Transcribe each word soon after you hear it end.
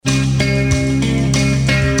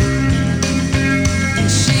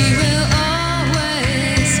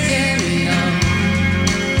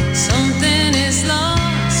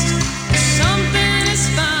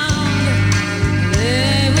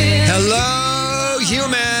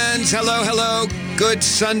humans. Hello, hello. Good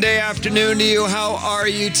Sunday afternoon to you. How are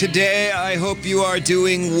you today? I hope you are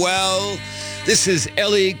doing well. This is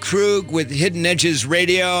Ellie Krug with Hidden Edges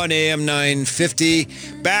Radio on AM 950.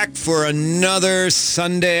 Back for another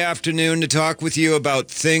Sunday afternoon to talk with you about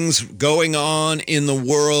things going on in the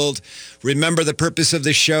world. Remember, the purpose of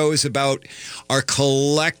the show is about our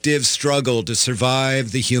collective struggle to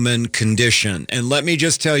survive the human condition. And let me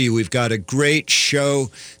just tell you, we've got a great show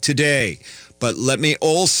today. But let me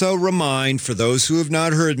also remind, for those who have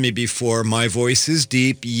not heard me before, my voice is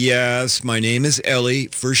deep. Yes, my name is Ellie,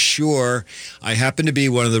 for sure. I happen to be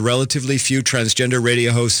one of the relatively few transgender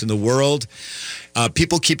radio hosts in the world.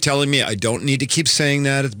 People keep telling me I don't need to keep saying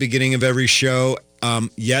that at the beginning of every show,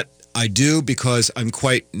 yet I do because I'm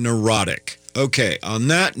quite neurotic. Okay, on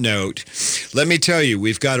that note, let me tell you,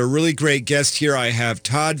 we've got a really great guest here. I have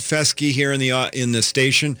Todd Fesky here in the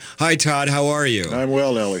station. Hi, Todd. How are you? I'm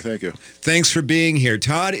well, Ellie. Thank you. Thanks for being here.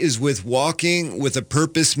 Todd is with Walking with a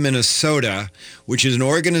Purpose Minnesota, which is an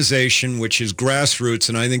organization which is grassroots,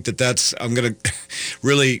 and I think that's I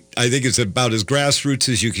think it's about as grassroots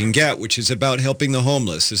as you can get, which is about helping the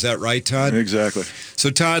homeless. Is that right, Todd? Exactly. So,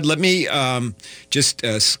 Todd, let me just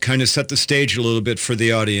kind of set the stage a little bit for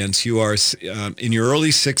the audience. You are in your early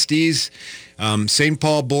 60s, St.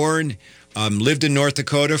 Paul born, lived in North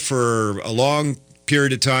Dakota for a long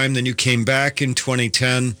period of time. Then you came back in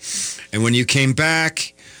 2010. And when you came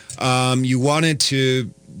back, you wanted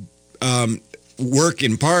to work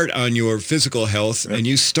in part on your physical health, and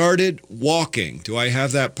you started walking. Do I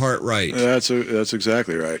have that part right? That's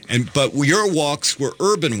exactly right. But your walks were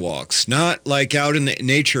urban walks, not like out in the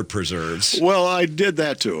nature preserves. Well, I did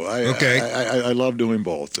that too. I love doing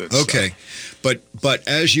both. Okay, but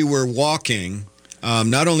as you were walking,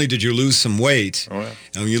 not only did you lose some weight,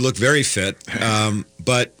 you look very fit,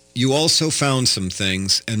 but you also found some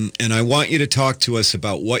things, and I want you to talk to us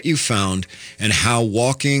about what you found and how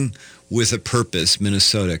Walking with a Purpose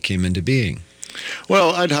Minnesota came into being.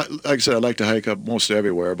 Well, like I said, I like to hike up most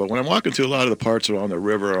everywhere, but when I'm walking through a lot of the parts around the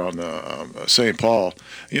river on the St. Paul,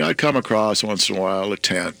 I'd come across once in a while a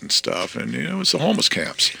tent and stuff, and it's the homeless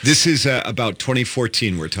camps. This is about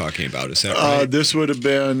 2014 we're talking about, is that right? This would have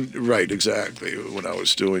been, right, exactly, when I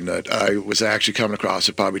was doing that. I was actually coming across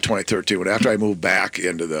it probably 2013, after I moved back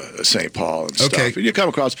into the St. Paul and stuff. Okay. And you come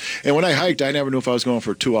across, and when I hiked, I never knew if I was going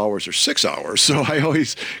for 2 hours or 6 hours, so I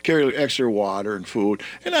always carried extra water and food,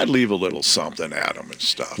 and I'd leave a little something at them and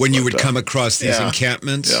stuff. When you would come across these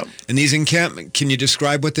encampments? Yeah. And these encampments, can you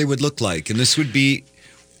describe what they would look like? And this would be,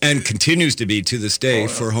 and continues to be to this day,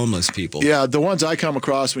 for homeless people. Yeah, the ones I come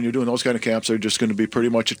across when you're doing those kind of camps are just going to be pretty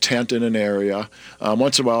much a tent in an area.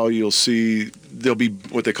 Once in a while you'll see there'll be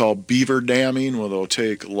what they call beaver damming, where they'll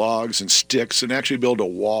take logs and sticks and actually build a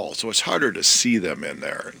wall, so it's harder to see them in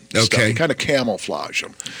there. Okay. Kind of camouflage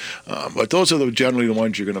them. But those are generally the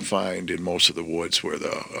ones you're going to find in most of the woods where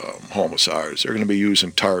the homeless are. They're going to be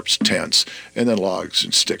using tarps, tents, and then logs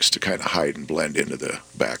and sticks to kind of hide and blend into the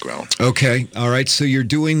background. Okay. All right. So you're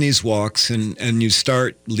doing these walks and you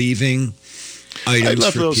start leaving items I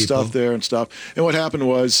left for little people. stuff there and stuff. And what happened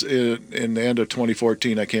was in the end of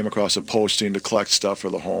 2014, I came across a posting to collect stuff for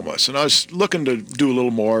the homeless. And I was looking to do a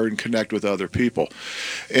little more and connect with other people.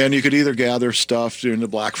 And you could either gather stuff during the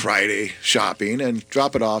Black Friday shopping and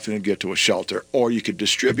drop it off and get to a shelter, or you could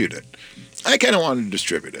distribute it. I kind of wanted to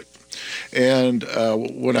distribute it. And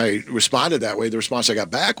when I responded that way, the response I got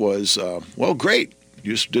back was, well, great.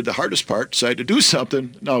 You just did the hardest part, decided to do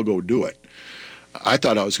something, now go do it. I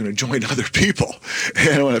thought I was going to join other people.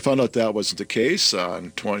 And when I found out that wasn't the case on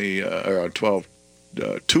 12/2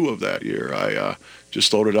 of that year, I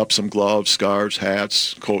just loaded up some gloves, scarves,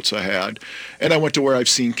 hats, coats I had, and I went to where I've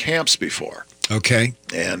seen camps before. Okay.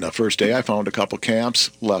 And the first day I found a couple camps,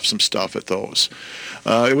 left some stuff at those.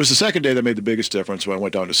 It was the second day that made the biggest difference when I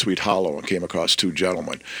went down to Sweet Hollow and came across two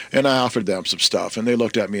gentlemen. And I offered them some stuff, and they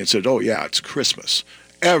looked at me and said, oh, yeah, it's Christmas.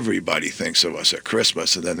 Everybody thinks of us at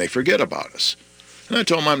Christmas, and then they forget about us. And I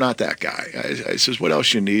told them I'm not that guy. I says, what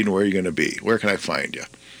else you need and where are you going to be? Where can I find you?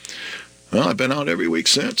 Well, I've been out every week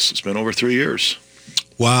since. It's been over 3 years.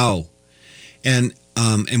 Wow. And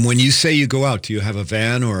when you say you go out, do you have a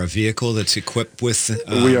van or a vehicle that's equipped with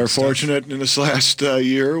we are stuff? fortunate in this last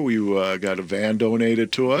year. We got a van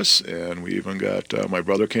donated to us, and we even got my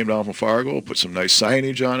brother came down from Fargo, put some nice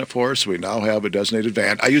signage on it for us. We now have a designated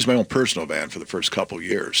van. I used my own personal van for the first couple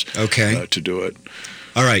years to do it.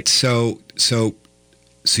 All right. So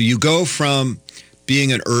you go from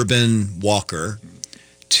being an urban walker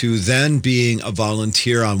to then being a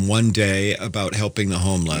volunteer on one day about helping the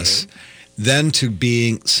homeless, then to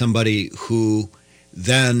being somebody who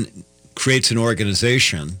then creates an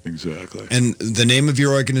organization. Exactly. And the name of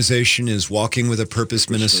your organization is Walking with a Purpose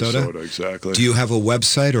Minnesota? Exactly. Do you have a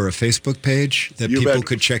website or a Facebook page that people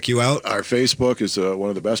could check you out? Our Facebook is one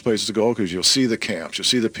of the best places to go because you'll see the camps, you'll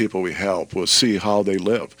see the people we help, we'll see how they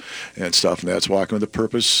live and stuff. And that's Walking with a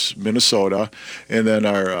Purpose Minnesota. And then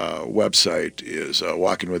our website is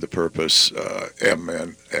Walking with a Purpose or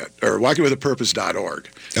walkingwithapurpose.org.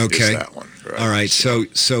 Okay. Is that one. Right? All right. So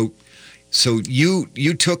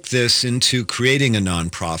you took this into creating a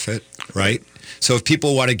nonprofit, right? So if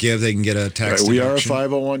people want to give, they can get a tax deduction. We are a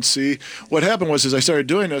 501c. What happened was, as I started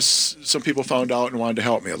doing this, some people found out and wanted to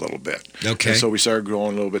help me a little bit. Okay. And so we started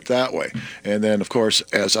growing a little bit that way. And then, of course,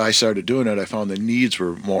 as I started doing it, I found the needs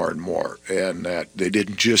were more and more, and that they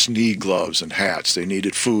didn't just need gloves and hats. They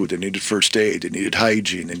needed food. They needed first aid. They needed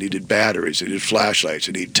hygiene. They needed batteries. They needed flashlights.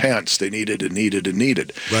 They needed tents. They needed and needed and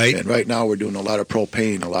needed. Right. And right now we're doing a lot of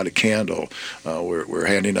propane, a lot of candle. We're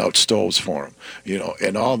handing out stoves for them,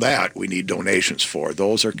 and all that we need donations for.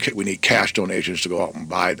 We need cash donations to go out and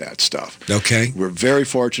buy that stuff. Okay. We're very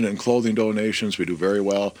fortunate in clothing donations. We do very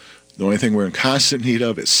well. The only thing we're in constant need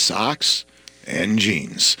of is socks and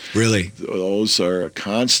jeans. Really? Those are a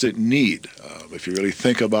constant need. If you really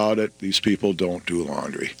think about it, these people don't do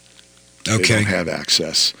laundry. Okay. They don't have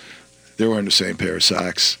access. They're wearing the same pair of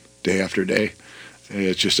socks day after day.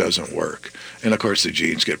 It just doesn't work. And, of course, the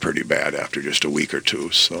jeans get pretty bad after just a week or two.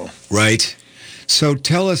 So. Right. So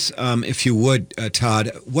tell us, if you would,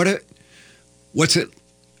 Todd, what's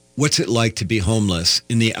it like to be homeless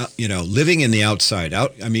living in the outside?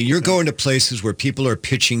 You're going to places where people are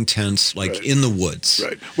pitching tents, like in the woods.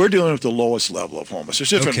 Right. We're dealing with the lowest level of homeless. There's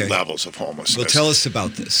different levels of homelessness. Well, tell us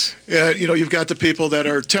about this. Yeah, you've got the people that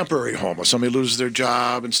are temporary homeless. Somebody loses their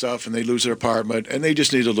job and stuff, and they lose their apartment, and they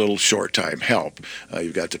just need a little short-time help.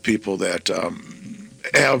 You've got the people that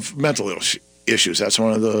have mental issues. That's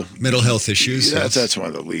one of the mental health issues. That's one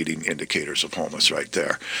of the leading indicators of homeless right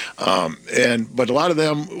there. But a lot of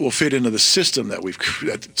them will fit into the system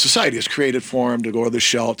that society has created for them to go to the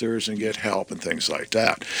shelters and get help and things like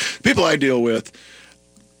that. People I deal with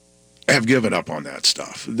have given up on that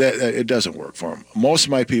stuff. It doesn't work for them. Most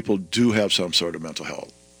of my people do have some sort of mental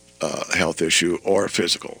health issue or a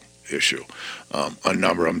physical issue. A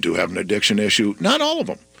number of them do have an addiction issue. Not all of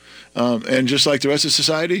them. And just like the rest of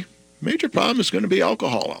society, major problem is going to be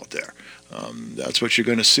alcohol out there. That's what you're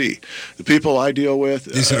going to see. The people I deal with...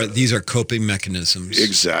 These are coping mechanisms.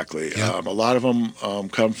 Exactly. Yep. A lot of them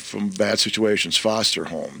come from bad situations, foster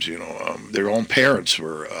homes. Their own parents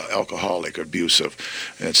were alcoholic, abusive,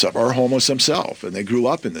 and stuff, or homeless themselves, and they grew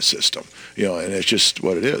up in the system. And it's just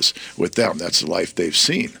what it is with them. That's the life they've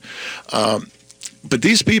seen. But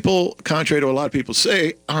these people, contrary to what a lot of people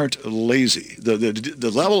say, aren't lazy.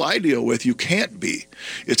 The level I deal with, you can't be.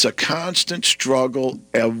 It's a constant struggle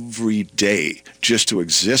every day just to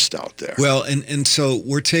exist out there. Well, and so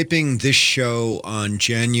we're taping this show on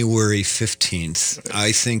January 15th.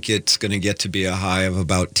 I think it's going to get to be a high of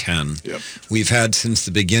about 10. Yep. We've had since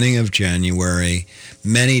the beginning of January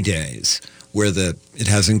many days where it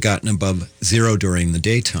hasn't gotten above zero during the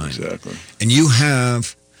daytime. Exactly. And you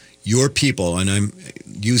have... your people, and I'm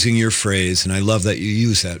using your phrase, and I love that you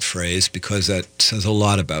use that phrase because that says a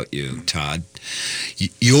lot about you, Todd.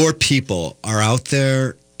 Your people are out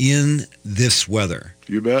there in this weather.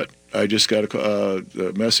 You bet. I just got a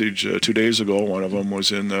message 2 days ago. One of them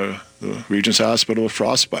was in the Regent's Hospital with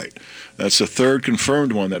frostbite. That's the third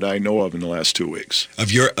confirmed one that I know of in the last 2 weeks.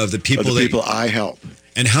 Of the people I help.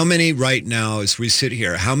 And how many right now, as we sit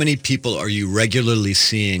here, how many people are you regularly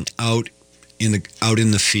seeing out in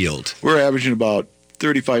the field? We're averaging about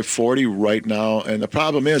 35, 40 right now, and the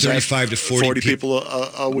problem is 35 to 40 people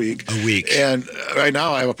a week. A week. And right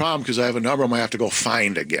now I have a problem because I have a number of them I have to go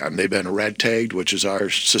find again. They've been red tagged, which is our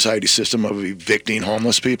society system of evicting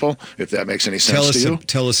homeless people, if that makes any sense to you.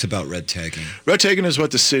 Tell us about red tagging. Red tagging is what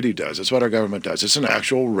the city does. It's what our government does. It's an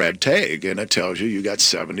actual red tag, and it tells you got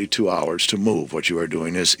 72 hours to move. What you are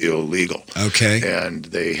doing is illegal. Okay. And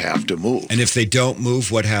they have to move. And if they don't move,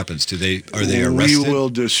 what happens? Are they arrested? We'll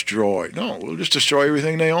just destroy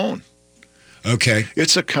everything they own. Okay.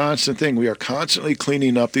 It's a constant thing. We are constantly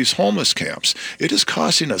cleaning up these homeless camps. It is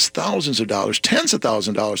costing us thousands of dollars, tens of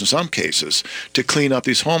thousands of dollars in some cases, to clean up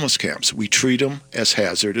these homeless camps. We treat them as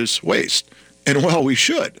hazardous waste. And well, we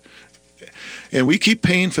should. And we keep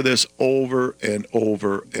paying for this over and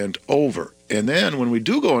over and over. And then when we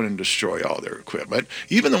do go in and destroy all their equipment,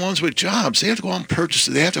 even the ones with jobs, they have to go out and purchase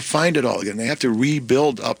it. They have to find it all again. They have to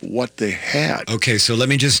rebuild up what they had. Okay, so let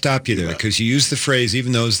me just stop you there because you use the phrase,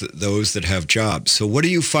 even those that have jobs. So what are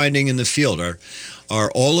you finding in the field?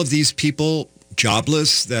 Are all of these people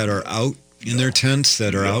jobless that are out in their tents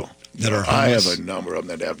that are out? that are homeless? I have a number of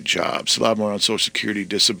them that have jobs. A lot of them are on Social Security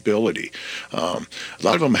disability. A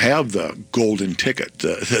lot of them have the golden ticket,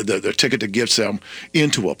 the ticket that gets them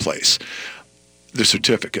into a place, the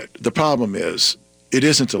certificate. The problem is, it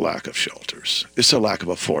isn't a lack of shelters. It's a lack of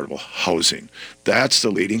affordable housing. That's the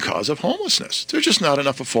leading cause of homelessness. There's just not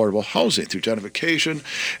enough affordable housing through gentrification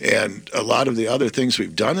and a lot of the other things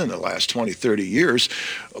we've done in the last 20, 30 years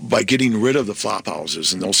by getting rid of the flop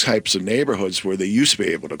houses and those types of neighborhoods where they used to be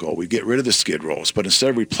able to go. We get rid of the skid rows, but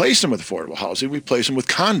instead of replacing them with affordable housing, we replace them with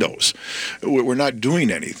condos. We're not doing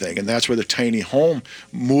anything, and that's where the tiny home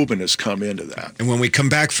movement has come into that. And when we come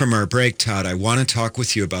back from our break, Todd, I want to talk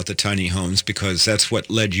with you about the tiny homes because that's what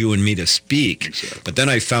led you and me to speak. Exactly. But then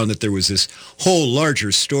I found that there was this whole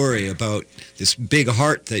larger story about this big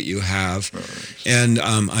heart that you have. Right. And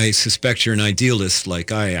I suspect you're an idealist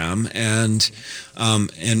like I am. And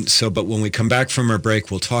so, but when we come back from our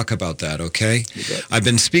break, we'll talk about that, okay? I've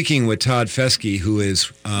been speaking with Todd Fesky, who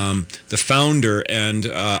is the founder and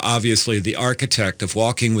obviously the architect of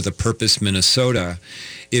Walking with a Purpose Minnesota.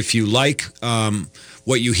 If you like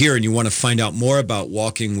what you hear and you want to find out more about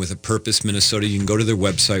Walking with a Purpose Minnesota, you can go to their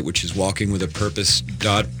website, which is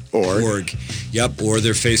walkingwithapurpose.org. Yep, or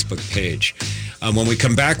their Facebook page. When we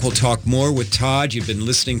come back, we'll talk more with Todd. You've been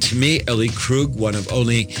listening to me, Ellie Krug, one of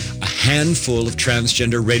only a handful of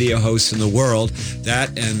transgender radio hosts in the world. That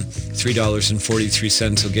and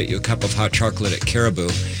 $3.43 will get you a cup of hot chocolate at Caribou.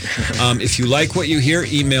 If you like what you hear,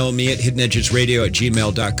 email me at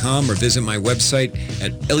hiddenedgesradio@gmail.com or visit my website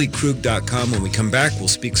at elliekrug.com. When we come back, we'll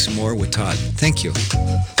speak some more with Todd. Thank you.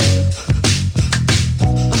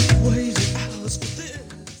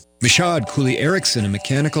 Mishad Cooley Erickson, a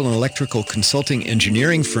mechanical and electrical consulting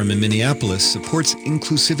engineering firm in Minneapolis, supports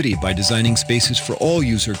inclusivity by designing spaces for all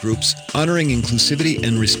user groups, honoring inclusivity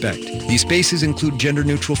and respect. These spaces include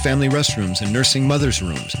gender-neutral family restrooms and nursing mothers'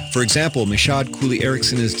 rooms. For example, Mishad Cooley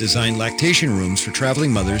Erickson has designed lactation rooms for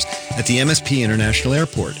traveling mothers at the MSP International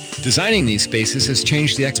Airport. Designing these spaces has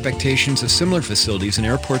changed the expectations of similar facilities in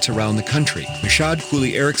airports around the country. Mishad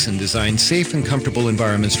Cooley Erickson designs safe and comfortable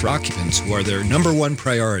environments for occupants who are their number one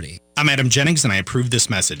priority. I'm Adam Jennings, and I approve this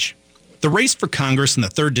message. The race for Congress in the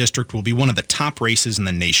 3rd District will be one of the top races in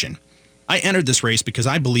the nation. I entered this race because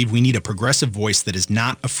I believe we need a progressive voice that is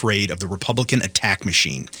not afraid of the Republican attack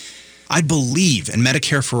machine. I believe in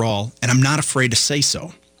Medicare for all, and I'm not afraid to say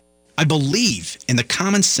so. I believe in the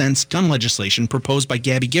common sense gun legislation proposed by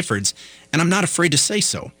Gabby Giffords, and I'm not afraid to say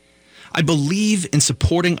so. I believe in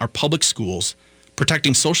supporting our public schools,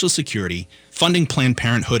 protecting Social Security, funding Planned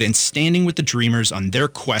Parenthood, and standing with the Dreamers on their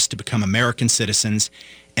quest to become American citizens,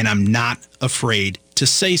 and I'm not afraid to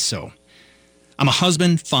say so. I'm a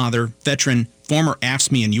husband, father, veteran, former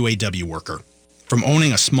AFSCME and UAW worker. From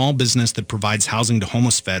owning a small business that provides housing to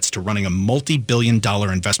homeless vets to running a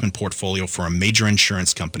multi-billion-dollar investment portfolio for a major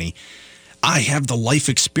insurance company, I have the life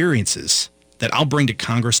experiences that I'll bring to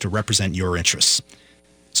Congress to represent your interests.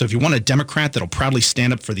 So if you want a Democrat that'll proudly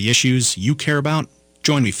stand up for the issues you care about,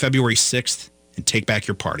 join me February 6th and take back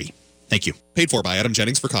your party. Thank you. Paid for by Adam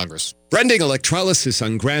Jennings for Congress. Brending Electrolysis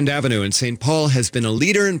on Grand Avenue in St. Paul has been a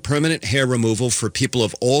leader in permanent hair removal for people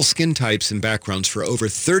of all skin types and backgrounds for over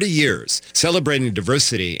 30 years, celebrating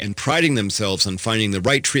diversity and priding themselves on finding the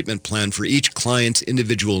right treatment plan for each client's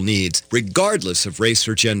individual needs, regardless of race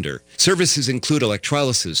or gender. Services include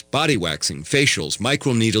electrolysis, body waxing, facials,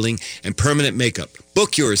 microneedling, and permanent makeup.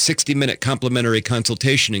 Book your 60-minute complimentary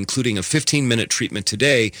consultation, including a 15-minute treatment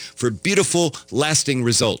today for beautiful, lasting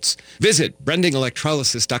results. Visit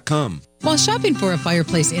brendingelectrolysis.com. While shopping for a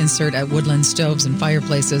fireplace insert at Woodland Stoves and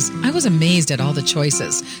Fireplaces, I was amazed at all the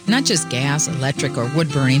choices. Not just gas, electric, or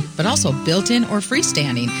wood burning, but also built-in or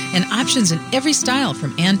freestanding, and options in every style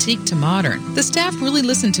from antique to modern. The staff really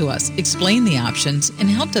listened to us, explained the options, and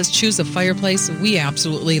helped us choose a fireplace we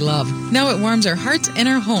absolutely love. Now it warms our hearts and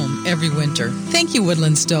our home every winter. Thank you,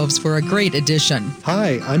 Woodland Stoves, for a great addition.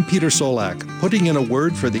 Hi, I'm Peter Solak, putting in a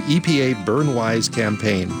word for the EPA Burn Wise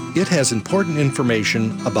campaign. It has important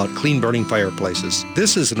information about clean burning fireplaces.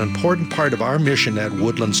 This is an important part of our mission at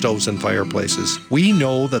Woodland Stoves and Fireplaces. We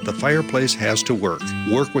know that the fireplace has to work.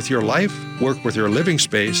 Work with your life, work with your living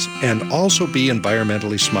space, and also be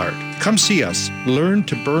environmentally smart. Come see us. Learn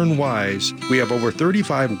to burn wise. We have over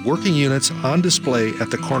 35 working units on display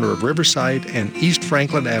at the corner of Riverside and East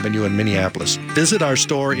Franklin Avenue in Minneapolis. Visit our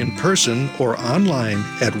store in person or online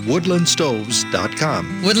at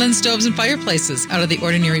woodlandstoves.com. Woodland Stoves and Fireplaces, out of the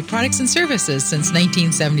ordinary products and services since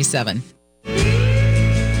 1977.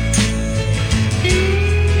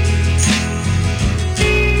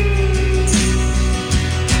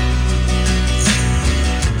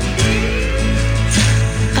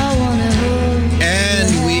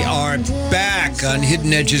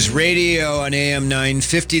 Hidden Edges Radio on AM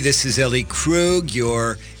 950. This is Ellie Krug,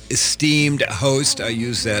 your esteemed host. I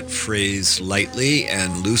use that phrase lightly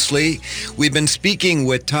and loosely. We've been speaking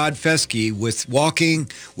with Todd Fesky with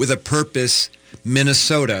Walking with a Purpose,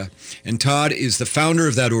 Minnesota. And Todd is the founder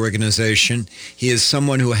of that organization. He is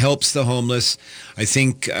someone who helps the homeless. I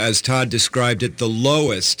think, as Todd described it, the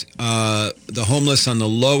homeless on the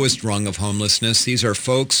lowest rung of homelessness. These are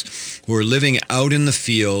folks who are living out in the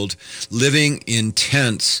field, living in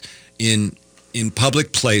tents in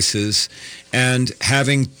public places, and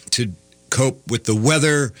having to cope with the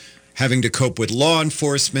weather, having to cope with law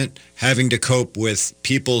enforcement, having to cope with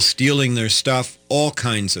people stealing their stuff, all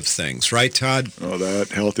kinds of things. Right, Todd? Oh, that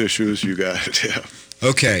health issues, you got it, yeah.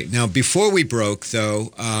 Okay. Now, before we broke,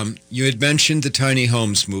 though, you had mentioned the tiny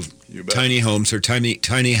homes tiny homes or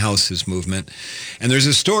tiny houses movement. And there's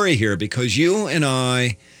a story here because you and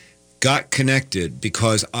I got connected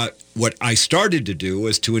because what I started to do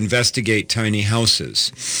was to investigate tiny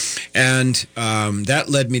houses. And that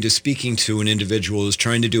led me to speaking to an individual who's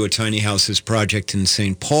trying to do a tiny houses project in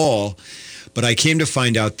St. Paul. But I came to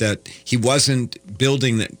find out that he wasn't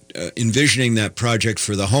envisioning that project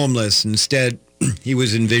for the homeless. Instead, he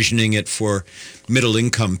was envisioning it for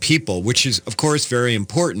middle-income people, which is, of course, very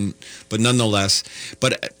important, but nonetheless.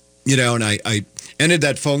 But, and I ended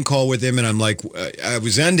that phone call with him, and I'm like, I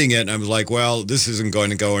was ending it, and I was like, well, this isn't going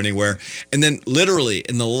to go anywhere. And then literally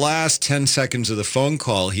in the last 10 seconds of the phone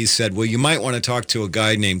call, he said, well, you might want to talk to a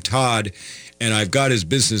guy named Todd, and I've got his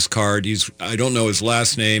business card. I don't know his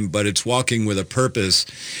last name, but it's Walking with a Purpose.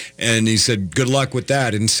 And he said, good luck with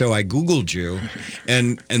that. And so I Googled you,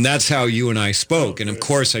 and that's how you and I spoke. And of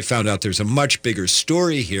course, I found out there's a much bigger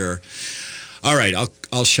story here. All right,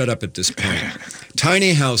 I'll shut up at this point.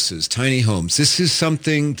 Tiny houses, tiny homes. This is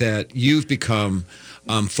something that you've become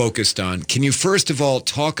focused on. Can you first of all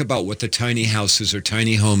talk about what the tiny houses or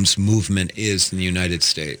tiny homes movement is in the United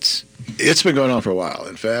States? It's been going on for a while.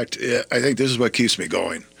 In fact, I think this is what keeps me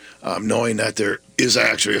going, knowing that there is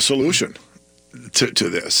actually a solution to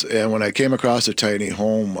this. And when I came across the tiny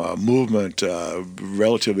home movement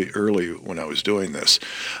relatively early when I was doing this,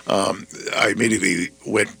 I immediately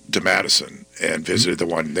went to Madison and visited the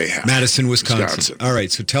one they have. Madison, Wisconsin. All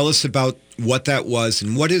right, so tell us about what that was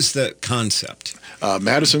and what is the concept?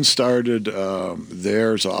 Madison started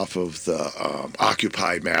theirs off of the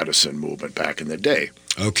Occupy Madison movement back in the day.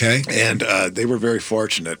 Okay. And they were very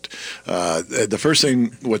fortunate. The first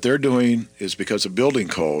thing, what they're doing is because of building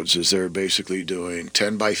codes, is they're basically doing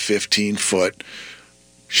 10 by 15 foot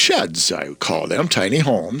sheds, I would call them, tiny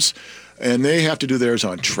homes. And they have to do theirs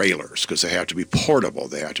on trailers because they have to be portable.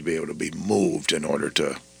 They have to be able to be moved in order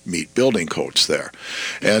to meet building codes there.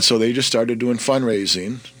 And so they just started doing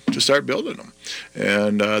fundraising to start building them.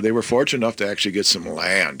 And they were fortunate enough to actually get some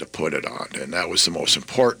land to put it on, and that was the most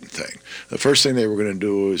important thing. The first thing they were going to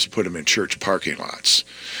do was put them in church parking lots.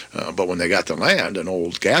 But when they got the land, an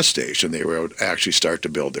old gas station, they were able to actually start to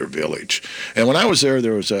build their village. And when I was there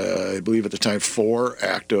was, I believe at the time, 4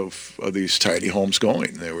 active of these tiny homes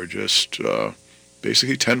going. They were just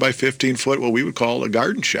basically 10 by 15 foot, what we would call a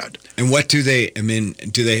garden shed. And what do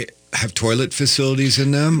they have toilet facilities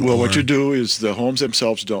in them? Well, what you do is the homes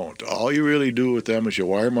themselves don't. All you really do with them is you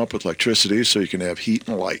wire them up with electricity so you can have heat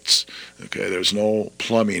and lights. Okay, there's no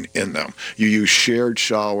plumbing in them. You use shared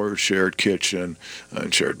showers, shared kitchen,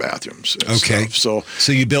 and shared bathrooms. And okay. Stuff.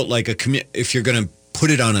 So you built like if you're going to put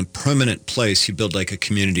it on a permanent place, you build like a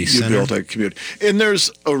community center? You build like a community. And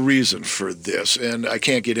there's a reason for this, and I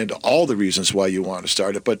can't get into all the reasons why you want to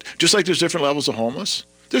start it, but just like there's different levels of homeless,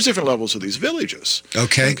 there's different levels of these villages.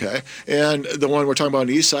 Okay. And the one we're talking about on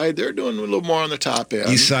the east side, they're doing a little more on the top end.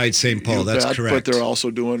 East side, St. Paul, that's correct. But they're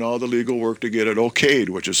also doing all the legal work to get it okayed,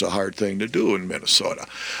 which is a hard thing to do in Minnesota.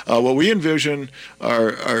 What we envision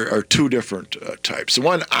are 2 different types. The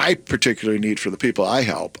one I particularly need for the people I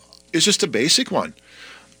help is just a basic one.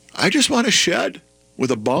 I just want a shed with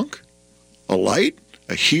a bunk, a light,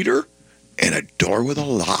 a heater, and a door with a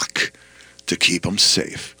lock to keep them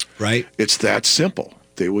safe. Right. It's that simple.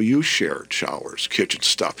 They will use shared showers, kitchen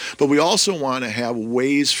stuff. But we also want to have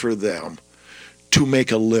ways for them to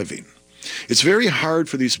make a living. It's very hard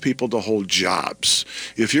for these people to hold jobs.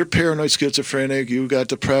 If you're paranoid schizophrenic, you've got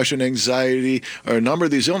depression, anxiety, or a number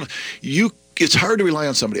of these illnesses, it's hard to rely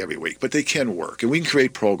on somebody every week, but they can work. And we can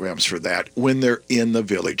create programs for that when they're in the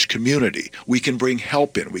village community. We can bring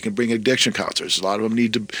help in. We can bring addiction counselors. A lot of them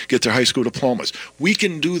need to get their high school diplomas. We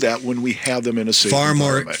can do that when we have them in a safe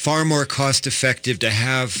environment. Far more cost effective to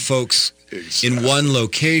have folks in one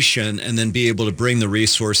location and then be able to bring the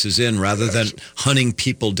resources in rather than hunting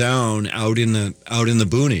people down out in the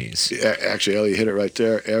boonies. Yeah, actually, Ellie, you hit it right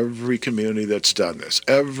there. Every community that's done this,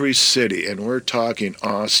 every city, and we're talking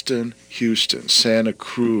Austin, Houston, Santa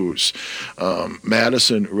Cruz,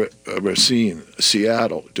 Madison, Racine,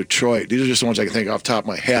 Seattle, Detroit. These are just the ones I can think off the top of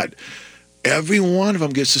my head. Every one of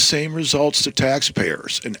them gets the same results to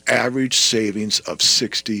taxpayers, an average savings of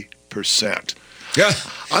 60%. Yeah.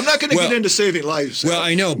 I'm not going to get into saving lives. Well,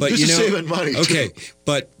 I know, but this is saving money. Okay, too.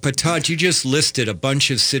 but Todd, you just listed a bunch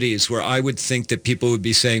of cities where I would think that people would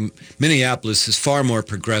be saying Minneapolis is far more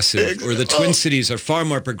progressive, or the Twin Cities are far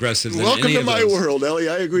more progressive than welcome any to of my those. world, Ellie.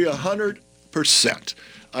 I agree 100%.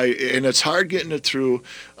 And it's hard getting it through.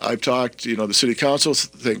 I've talked, the city council.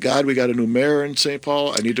 Thank God we got a new mayor in St.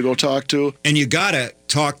 Paul. I need to go talk to. And you got to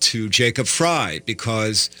talk to Jacob Fry,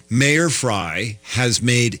 because Mayor Fry has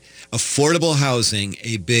made affordable housing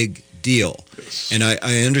a big deal. Yes. And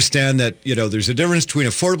I understand that, there's a difference between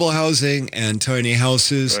affordable housing and tiny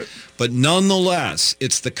houses. Right. But nonetheless,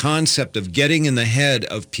 it's the concept of getting in the head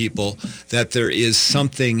of people that there is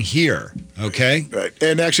something here, okay? Right.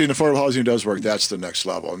 And actually, in affordable housing does work. That's the next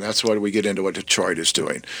level. And that's why we get into what Detroit is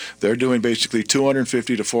doing. They're doing basically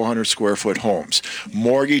 250 to 400 square foot homes.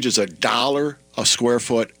 Mortgage is $1 a square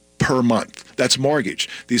foot per month. That's mortgage.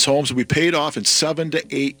 These homes will be paid off in 7 to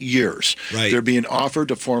 8 years. Right. They're being offered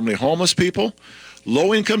to formerly homeless people,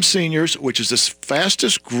 low-income seniors, which is the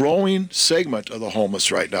fastest growing segment of the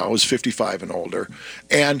homeless right now, is 55 and older,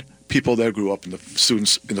 and people that grew up in the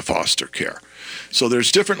students in the foster care. So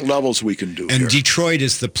there's different levels we can do And here. Detroit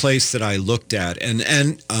is the place that I looked at.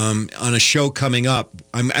 And on a show coming up,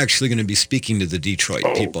 I'm actually going to be speaking to the Detroit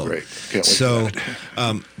people. Great. Can't wait So,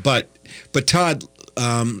 for but Todd,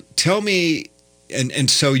 tell me, and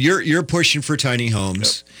so you're pushing for tiny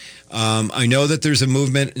homes. Yep. I know that there's a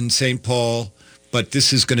movement in St. Paul, but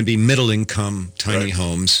this is going to be middle-income tiny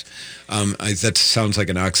homes. That sounds like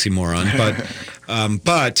an oxymoron,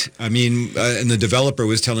 but I mean, and the developer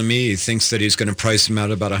was telling me he thinks that he's going to price them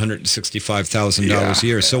out about $165,000 a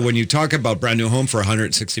year. So when you talk about brand new home for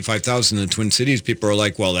 $165,000 in the Twin Cities, people are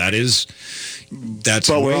like, well, that's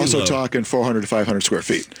But we're way also low. talking 400 to 500 square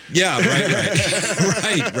feet. Yeah,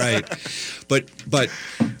 right. But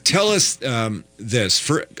tell us this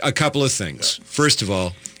for a couple of things. First of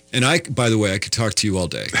all, and by the way, I could talk to you all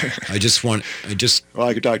day. Well,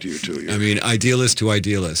 I could talk to you too. I mean, idealist to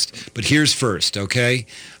idealist. But here's first, okay?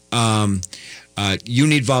 You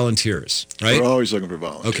need volunteers, right? We're always looking for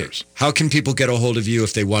volunteers. Okay. How can people get a hold of you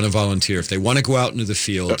if they want to volunteer, if they want to go out into the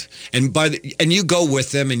field? And you go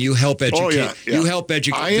with them and you help educate. Oh, yeah. You help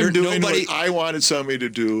educate. I am doing what I wanted somebody to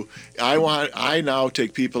do. I now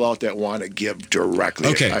take people out that want to give directly.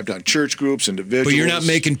 Okay. I've done church groups, individuals. But you're not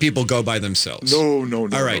making people go by themselves. No.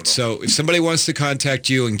 All right. No. So if somebody wants to contact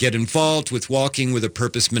you and get involved with Walking with a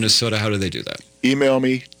Purpose Minnesota, how do they do that? Email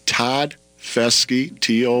me, Todd Fesky,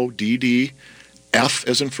 TODD, F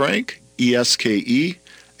as in Frank, ESKE,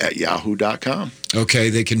 at yahoo.com. Okay,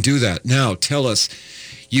 they can do that. Now, tell us,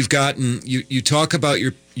 you talk about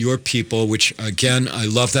your people, which, again, I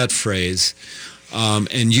love that phrase,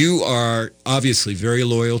 and you are obviously very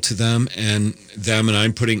loyal to them, and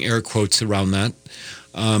I'm putting air quotes around that,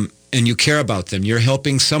 and you care about them. You're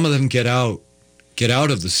helping some of them get out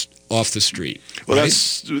off the street. Well, right?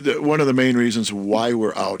 that's one of the main reasons why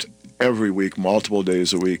we're out every week, multiple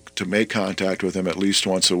days a week, to make contact with them at least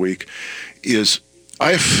once a week, is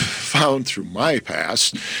I've found through my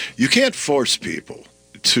past, you can't force people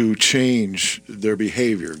to change their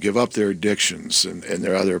behavior, give up their addictions and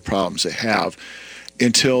their other problems they have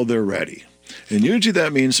until they're ready. And usually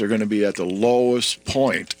that means they're going to be at the lowest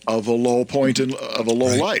point of a low point of a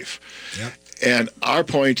low life. Yep. And our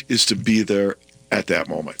point is to be there at that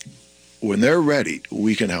moment. When they're ready,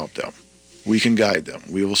 we can help them. We can guide them.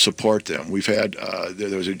 We will support them. We've had,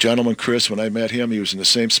 there was a gentleman, Chris, when I met him, he was in the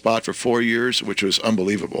same spot for 4 years, which was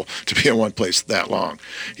unbelievable to be in one place that long.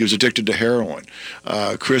 He was addicted to heroin.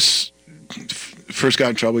 Chris first got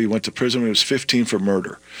in trouble. He went to prison when he was 15 for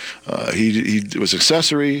murder. He was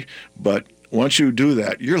accessory, but once you do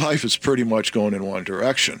that, your life is pretty much going in one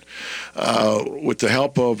direction. With the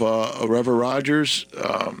help of Reverend Rogers,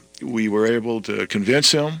 we were able to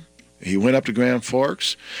convince him. He went up to Grand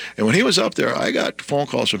Forks, and when he was up there, I got phone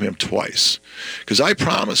calls from him twice, because I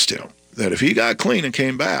promised him that if he got clean and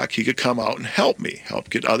came back, he could come out and help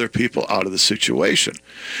get other people out of the situation.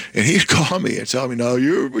 And he'd call me and tell me, no,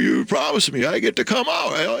 you promised me I get to come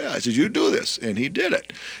out. Oh, yeah. I said, you do this. And he did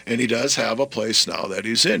it. And he does have a place now that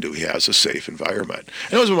he's into. He has a safe environment.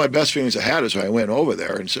 And it was one of my best feelings I had is when I went over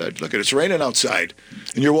there and said, look, it's raining outside,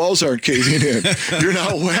 and your walls aren't caving in. You're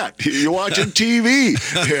not wet. You're watching TV.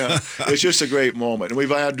 Yeah. It's just a great moment. And we've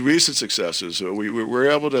had recent successes.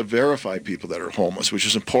 We're able to verify people that are homeless, which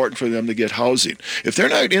is important for them to get housing. If they're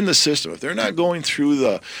not in the system, if they're not going through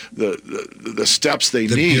the steps they need,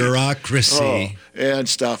 the bureaucracy and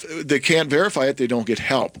stuff, they can't verify it, they don't get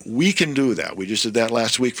help. We can do that. We just did that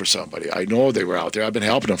last week for somebody. I know they were out there. I've been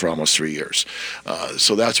helping them for almost 3 years.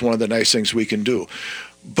 So that's one of the nice things we can do.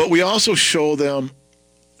 But we also show them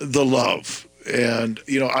the love. And,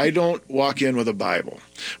 I don't walk in with a Bible,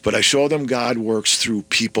 but I show them God works through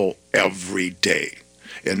people every day.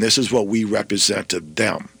 And this is what we represent to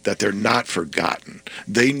them, that they're not forgotten.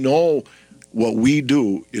 They know what we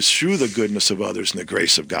do is through the goodness of others and the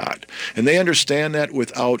grace of God. And they understand that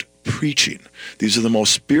without preaching. These are the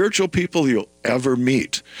most spiritual people you'll ever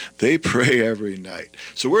meet. They pray every night.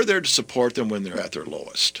 So we're there to support them when they're at their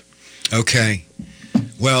lowest. Okay.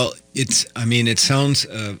 Well, it sounds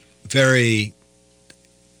very,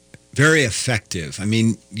 very effective. I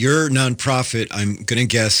mean, your nonprofit, I'm going to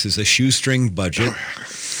guess, is a shoestring budget.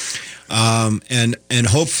 And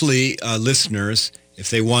hopefully listeners, if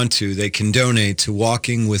they want to, they can donate to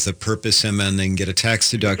Walking with a Purpose MN. They can get a tax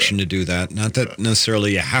deduction to do that. Not that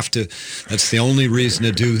necessarily you have to. That's the only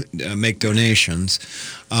reason to make donations.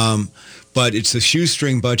 But it's a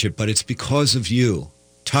shoestring budget, but it's because of you.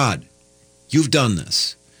 Todd, you've done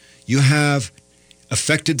this. You have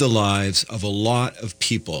affected the lives of a lot of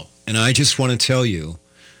people. And I just want to tell you,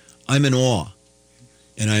 I'm in awe.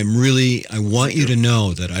 And I want you to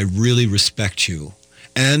know that I really respect you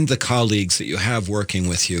and the colleagues that you have working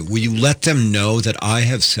with you. Will you let them know that I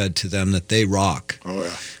have said to them that they rock? Oh,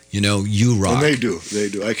 yeah. You rock. And they do.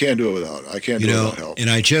 I can't do it without help. And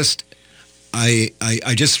I just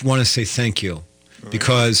want to say thank you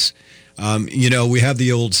because, we have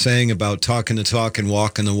the old saying about talking the talk and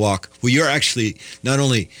walking the walk. Well, you're actually not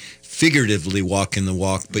only figuratively walking the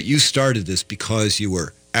walk, but you started this because you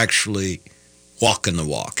were actually walking the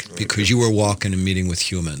walk, because you were walking and meeting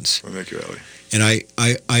with humans. Well, thank you, Ellie. And I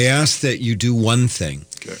ask that you do one thing,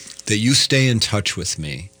 that you stay in touch with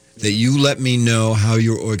me, that you let me know how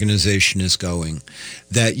your organization is going,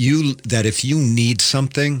 that if you need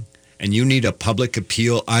something and you need a public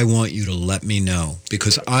appeal, I want you to let me know,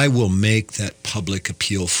 because I will make that public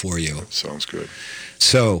appeal for you. That sounds good.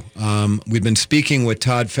 So we've been speaking with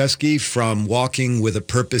Todd Fesky from Walking with a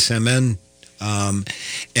Purpose MN.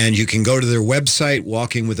 And you can go to their website,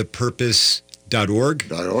 walkingwithapurpose.org.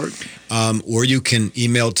 Or you can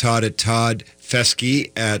email Todd at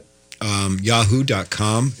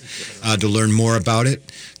toddfesky@yahoo.com to learn more about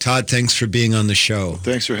it. Todd, thanks for being on the show.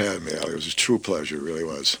 Thanks for having me, Ali. It was a true pleasure. It really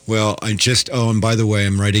was. Well, and by the way,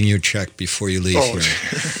 I'm writing you a check before you leave here.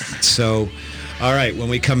 So, all right, when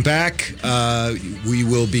we come back, we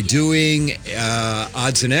will be doing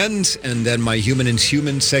odds and ends, and then my Human and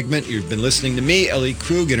Human segment. You've been listening to me, Ellie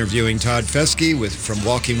Krug, interviewing Todd Fesky from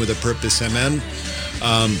Walking with a Purpose MN.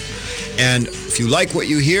 And if you like what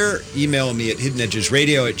you hear, email me at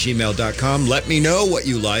hiddenedgesradio@gmail.com. Let me know what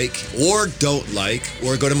you like or don't like,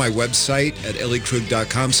 or go to my website at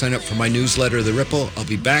elliekrug.com. Sign up for my newsletter, The Ripple. I'll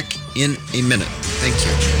be back in a minute. Thank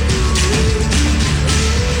you.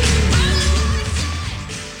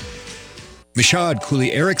 Mishad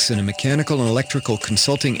Cooley Erickson, a mechanical and electrical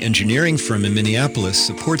consulting engineering firm in Minneapolis,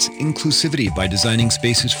 supports inclusivity by designing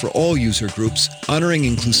spaces for all user groups, honoring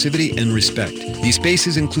inclusivity and respect. These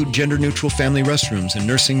spaces include gender-neutral family restrooms and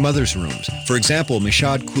nursing mothers' rooms. For example,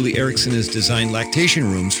 Mishad Cooley Erickson has designed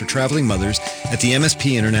lactation rooms for traveling mothers at the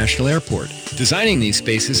MSP International Airport. Designing these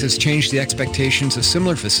spaces has changed the expectations of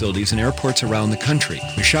similar facilities in airports around the country.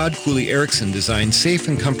 Mishad Cooley Erickson designs safe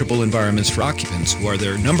and comfortable environments for occupants who are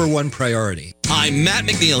their number one priority. I'm Matt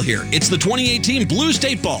McNeil here. It's the 2018 Blue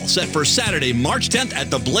State Ball set for Saturday, March 10th at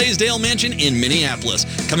the Blaisdell Mansion in Minneapolis.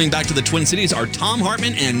 Coming back to the Twin Cities are Tom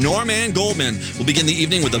Hartman and Norman Goldman. We'll begin the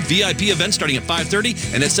evening with a VIP event starting at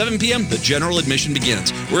 5:30, and at 7 p.m., the general admission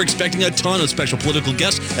begins. We're expecting a ton of special political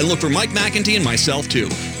guests, and look for Mike McEntee and myself, too.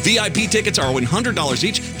 VIP tickets are $100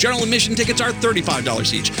 each. General admission tickets are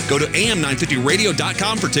 $35 each. Go to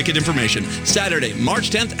am950radio.com for ticket information. Saturday, March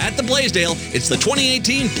 10th at the Blaisdell. It's the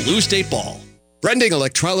 2018 Blue State Ball. Brending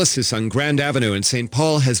Electrolysis on Grand Avenue in St.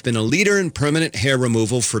 Paul has been a leader in permanent hair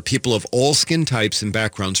removal for people of all skin types and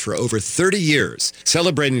backgrounds for over 30 years,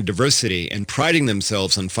 celebrating diversity and priding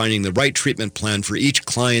themselves on finding the right treatment plan for each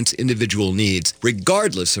client's individual needs,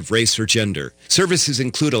 regardless of race or gender. Services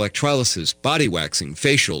include electrolysis, body waxing,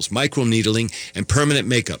 facials, microneedling, and permanent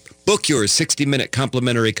makeup. Book your 60-minute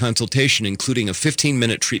complimentary consultation, including a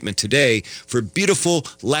 15-minute treatment today for beautiful,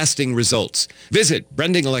 lasting results. Visit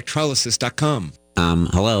brendingelectrolysis.com.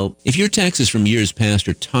 Hello. If your taxes from years past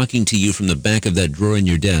are talking to you from the back of that drawer in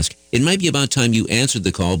your desk, it might be about time you answered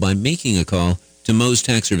the call by making a call to Moe's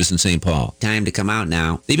Tax Service in St. Paul. Time to come out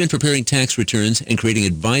now. They've been preparing tax returns and creating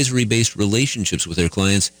advisory-based relationships with their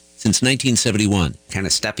clients since 1971. Kind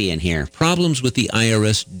of stuffy in here. Problems with the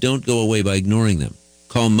IRS don't go away by ignoring them.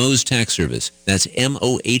 Call Moe's Tax Service. That's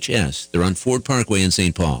M-O-H-S. They're on Ford Parkway in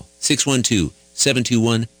St. Paul.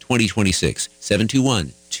 612-721-2026.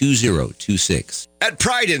 721-2026. At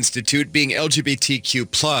Pride Institute, being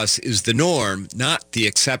LGBTQ+ is the norm, not the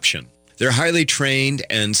exception. Their highly trained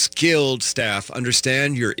and skilled staff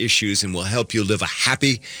understand your issues and will help you live a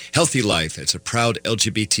happy, healthy life as a proud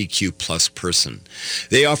LGBTQ+ person.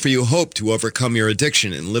 They offer you hope to overcome your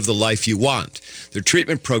addiction and live the life you want. Their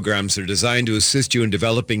treatment programs are designed to assist you in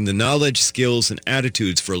developing the knowledge, skills, and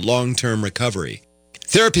attitudes for long-term recovery.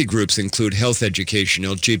 Therapy groups include health education,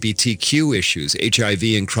 LGBTQ issues, HIV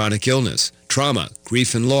and chronic illness, trauma,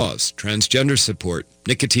 grief and loss, transgender support,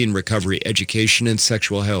 nicotine recovery, education, and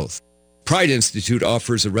sexual health. Pride Institute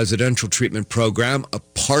offers a residential treatment program, a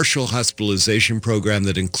partial hospitalization program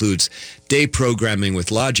that includes day programming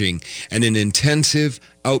with lodging, and an intensive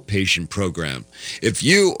outpatient program. If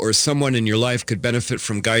you or someone in your life could benefit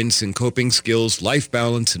from guidance in coping skills, life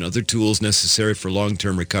balance, and other tools necessary for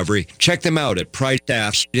long-term recovery, check them out at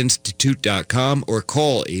prideinstitute.com or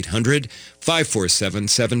call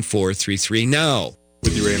 800-547-7433 now.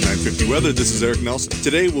 With your AM 950 weather, this is Eric Nelson.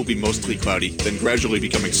 Today will be mostly cloudy, then gradually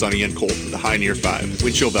becoming sunny and cold with a high near 5.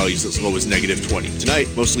 Wind chill values as low as -20. Tonight,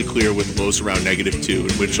 mostly clear with lows around -2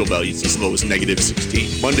 and wind chill values as low as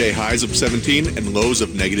 -16. Monday, highs of 17 and lows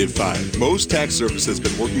of -5. Moe's Tax Service has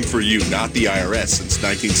been working for you, not the IRS, since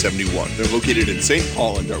 1971. They're located in St.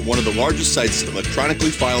 Paul and are one of the largest sites to electronically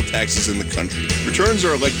file taxes in the country. Returns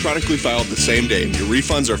are electronically filed the same day, and your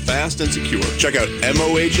refunds are fast and secure. Check out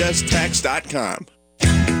mohstax.com.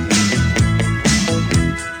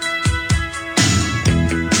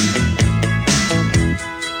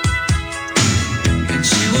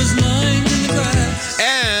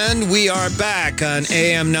 And we are back on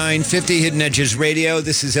AM 950 Hidden Edges Radio.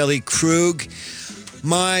 This is Ellie Krug.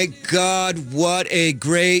 My God, what a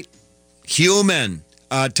great human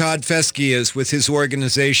Todd Fesky is with his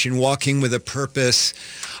organization, Walking with a Purpose.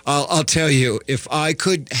 I'll tell you, if I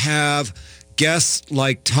could have guests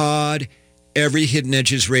like Todd every Hidden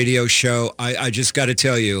Edges radio show, I just got to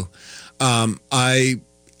tell you, I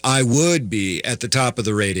would be at the top of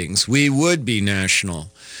the ratings. We would be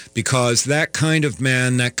national, because that kind of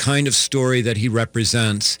man, that kind of story that he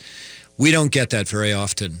represents, we don't get that very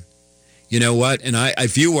often. You know what? And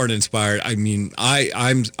if you weren't inspired, I mean,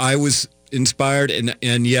 I was inspired,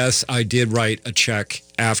 and yes, I did write a check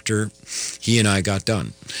after he and I got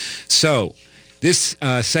done. So this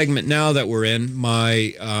segment now that we're in,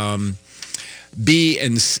 my B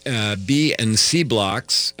and C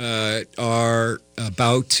blocks are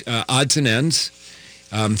about odds and ends,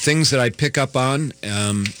 things that I pick up on,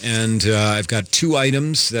 and I've got two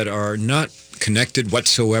items that are not connected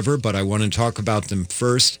whatsoever, but I want to talk about them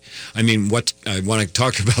first. I want to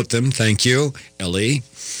talk about them. Thank you, Ellie.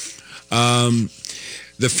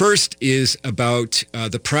 The first is about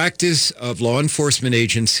the practice of law enforcement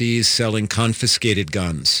agencies selling confiscated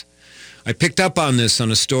guns. I picked up on this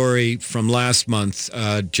on a story from last month,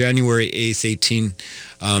 January 8th, 18,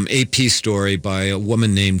 AP story by a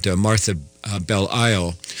woman named Martha Belle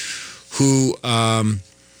Isle, who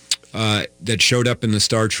that showed up in the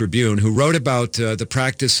Star Tribune, who wrote about the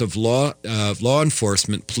practice of law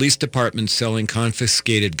enforcement, police departments selling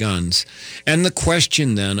confiscated guns, and the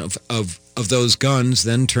question then of those guns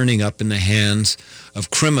then turning up in the hands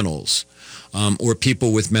of criminals. Or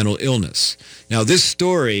people with mental illness. Now, this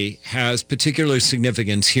story has particular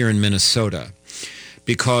significance here in Minnesota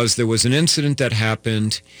because there was an incident that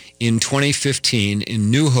happened in 2015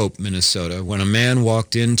 in New Hope, Minnesota, when a man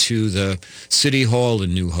walked into the city hall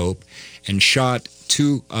in New Hope and shot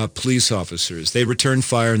two police officers. They returned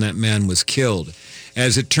fire and that man was killed.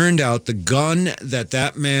 As it turned out, the gun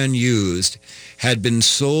that man used had been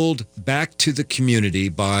sold back to the community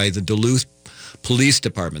by the Duluth police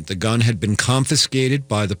department. The gun had been confiscated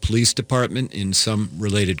by the police department in some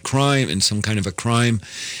related crime, in some kind of a crime,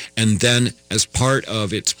 and then as part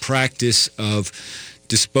of its practice of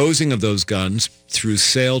disposing of those guns through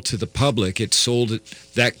sale to the public, it sold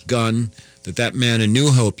that gun that man in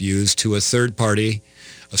New Hope used to a third party,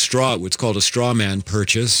 what's called a straw man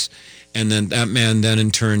purchase, and then that man then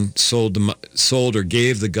in turn sold or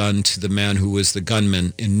gave the gun to the man who was the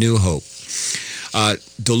gunman in New Hope.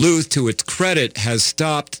 Duluth, to its credit, has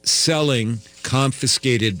stopped selling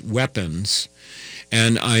confiscated weapons,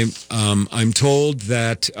 and I'm told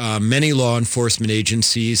that many law enforcement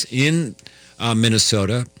agencies in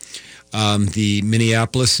Minnesota, the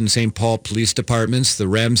Minneapolis and St. Paul Police Departments, the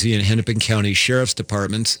Ramsey and Hennepin County Sheriff's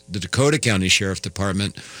Departments, the Dakota County Sheriff's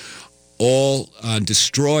Department, all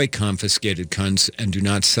destroy confiscated guns and do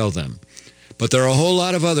not sell them. But there are a whole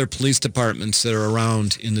lot of other police departments that are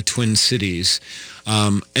around in the Twin Cities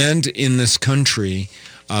and in this country,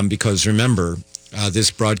 because remember,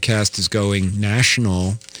 this broadcast is going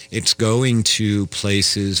national. It's going to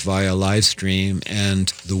places via live stream and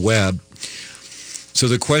the web. So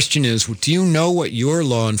the question is, do you know what your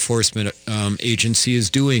law enforcement agency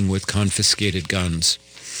is doing with confiscated guns?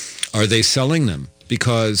 Are they selling them?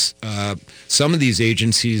 Because some of these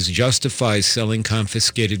agencies justify selling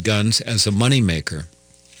confiscated guns as a moneymaker.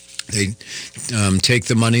 They take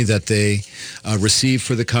the money that they receive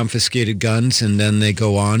for the confiscated guns, and then they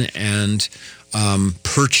go on and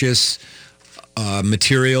purchase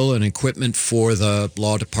material and equipment for the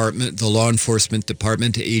law department, the law enforcement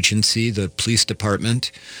department agency, the police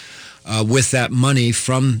department, with that money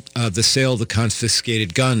from the sale of the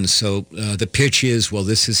confiscated guns. So the pitch is, well,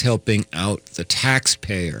 this is helping out the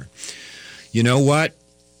taxpayer. You know what?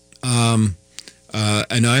 And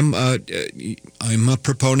I'm a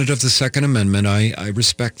proponent of the Second Amendment. I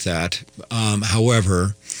respect that.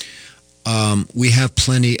 However, we have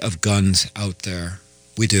plenty of guns out there.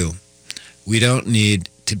 We do. We don't need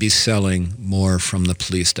to be selling more from the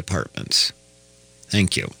police departments.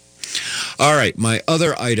 Thank you. All right, my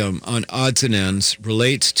other item on odds and ends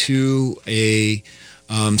relates to a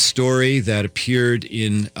story that appeared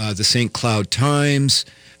in the St. Cloud Times,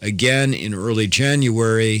 again in early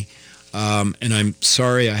January, and I'm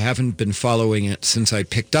sorry I haven't been following it since I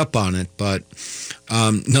picked up on it, but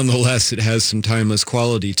nonetheless it has some timeless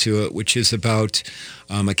quality to it, which is about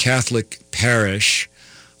a Catholic parish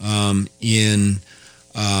in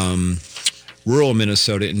rural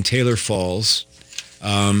Minnesota in Taylor Falls,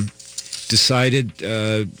 decided,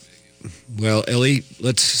 well, Ellie,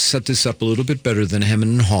 let's set this up a little bit better than hemming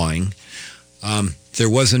and hawing. There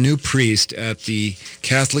was a new priest at the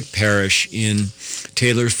Catholic parish in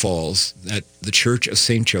Taylor Falls at the Church of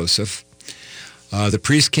St. Joseph. The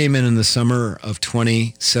priest came in the summer of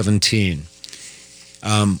 2017.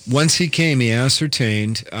 Once he came, he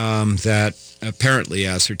apparently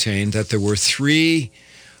ascertained that there were 3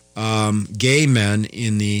 gay men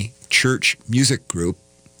in the church music group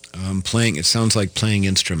playing, it sounds like playing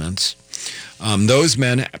instruments. Those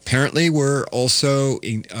men apparently were also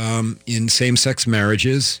in same-sex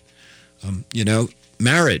marriages.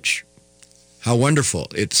 Marriage. How wonderful.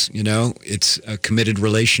 It's a committed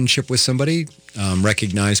relationship with somebody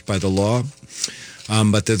recognized by the law.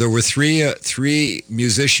 But there were three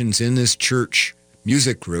musicians in this church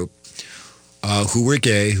music group who were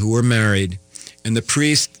gay, who were married, and the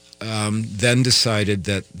priest then decided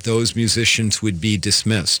that those musicians would be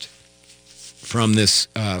dismissed from this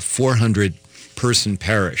 400-person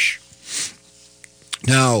parish.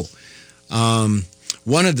 Now,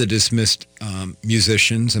 one of the dismissed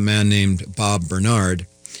musicians, a man named Bob Bernard,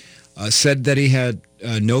 said that he had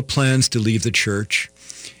no plans to leave the church,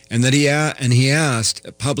 and that he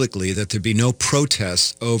asked publicly that there be no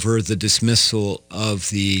protests over the dismissal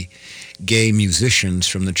of the gay musicians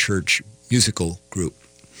from the church musical group.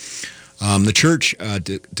 The church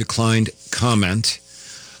declined comment,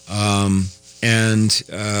 and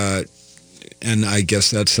I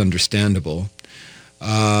guess that's understandable.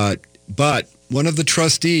 But one of the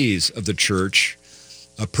trustees of the church,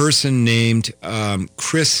 a person named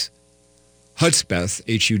Chris Hudspeth,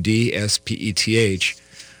 Hudspeth,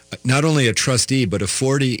 not only a trustee but a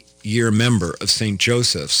 40-year member of St.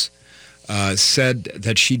 Joseph's, said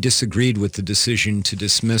that she disagreed with the decision to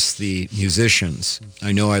dismiss the musicians.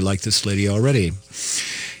 I know I like this lady already.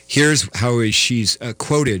 Here's how she's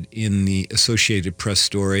quoted in the Associated Press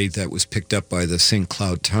story that was picked up by the St.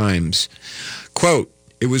 Cloud Times. Quote,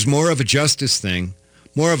 "It was more of a justice thing,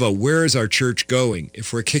 more of a where is our church going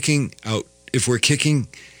if we're kicking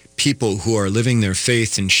people who are living their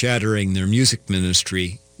faith and shattering their music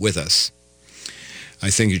ministry with us. I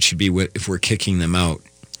think it should be if we're kicking them out."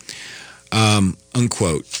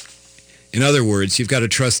 unquote. In other words, you've got a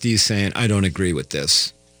trustee saying, I don't agree with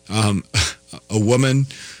this. A woman,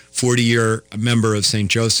 40-year member of St.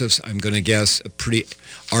 Joseph's, I'm going to guess a pretty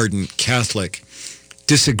ardent Catholic,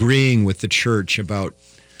 disagreeing with the church about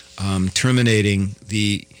terminating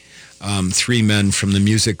the 3 men from the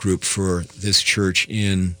music group for this church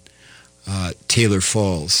in Taylor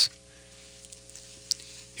Falls.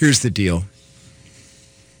 Here's the deal.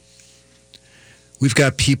 We've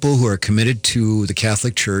got people who are committed to the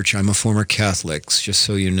Catholic Church. I'm a former Catholic, just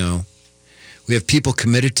so you know. We have people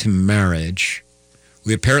committed to marriage.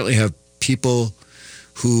 We apparently have people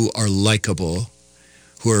who are likable,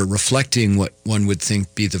 who are reflecting what one would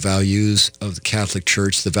think be the values of the Catholic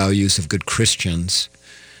Church, the values of good Christians,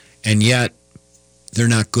 and yet they're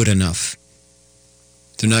not good enough.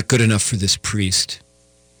 They're not good enough for this priest.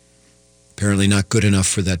 Apparently not good enough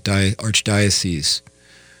for that archdiocese,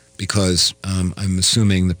 because I'm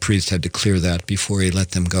assuming the priest had to clear that before he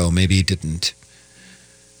let them go. Maybe he didn't.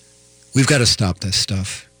 We've got to stop this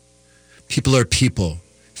stuff. People are people.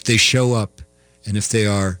 If they show up, and if they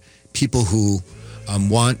are people who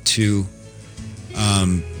want to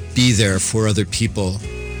be there for other people,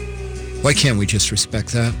 why can't we just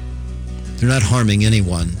respect that? They're not harming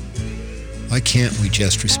anyone. Why can't we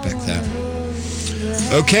just respect that?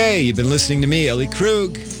 Okay, you've been listening to me, Ellie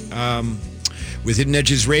Krug, with Hidden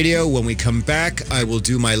Edges Radio. When we come back, I will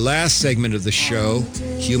do my last segment of the show,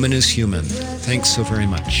 Human is Human. Thanks so very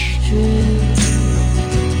much.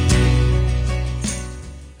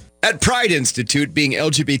 At Pride Institute, being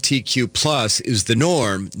LGBTQ+ is the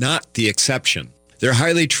norm, not the exception. Their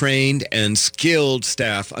highly trained and skilled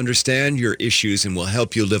staff understand your issues and will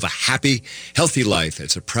help you live a happy, healthy life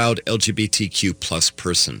as a proud LGBTQ+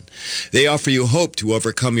 person. They offer you hope to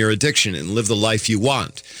overcome your addiction and live the life you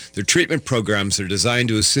want. Their treatment programs are designed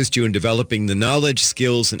to assist you in developing the knowledge,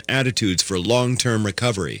 skills, and attitudes for long-term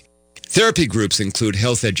recovery. Therapy groups include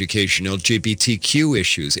health education, LGBTQ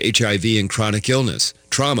issues, HIV and chronic illness,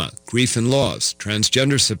 trauma, grief and loss,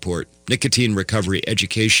 transgender support, nicotine recovery,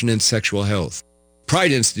 education, and sexual health.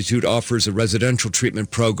 Pride Institute offers a residential treatment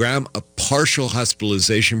program, a partial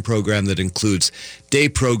hospitalization program that includes day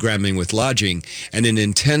programming with lodging, and an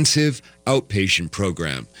intensive outpatient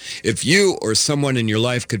program. If you or someone in your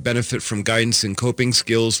life could benefit from guidance in coping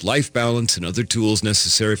skills, life balance, and other tools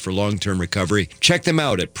necessary for long-term recovery, check them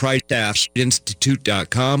out at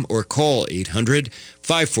prideinstitute.com or call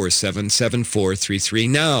 800-547-7433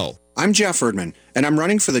 now. I'm Jeff Erdman, and I'm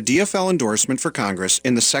running for the DFL endorsement for Congress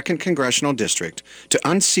in the 2nd Congressional District to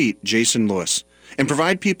unseat Jason Lewis and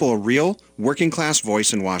provide people a real, working-class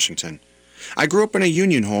voice in Washington. I grew up in a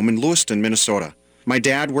union home in Lewiston, Minnesota. My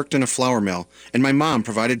dad worked in a flour mill, and my mom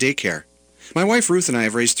provided daycare. My wife Ruth and I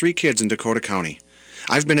have raised 3 kids in Dakota County.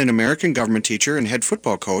 I've been an American government teacher and head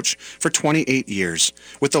football coach for 28 years,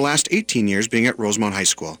 with the last 18 years being at Rosemount High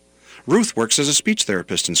School. Ruth works as a speech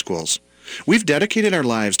therapist in schools. We've dedicated our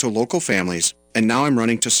lives to local families, and now I'm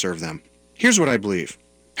running to serve them. Here's what I believe.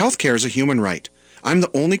 Healthcare is a human right. I'm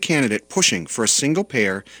the only candidate pushing for a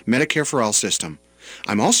single-payer Medicare for All system.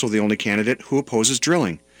 I'm also the only candidate who opposes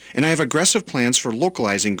drilling, and I have aggressive plans for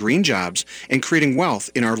localizing green jobs and creating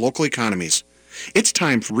wealth in our local economies. It's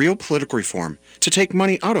time for real political reform to take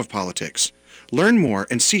money out of politics. Learn more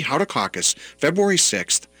and see how to caucus February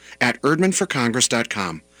 6th at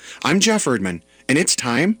erdmanforcongress.com. I'm Jeff Erdman, and it's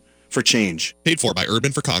time for change. Paid for by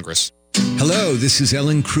Erdman for Congress. Hello, this is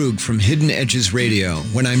Ellen Krug from Hidden Edges Radio.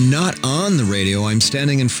 When I'm not on the radio, I'm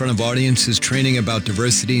standing in front of audiences training about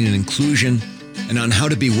diversity and inclusion and on how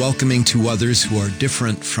to be welcoming to others who are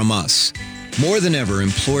different from us. More than ever,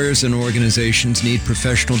 employers and organizations need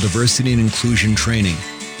professional diversity and inclusion training.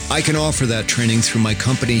 I can offer that training through my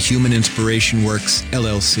company, Human Inspiration Works,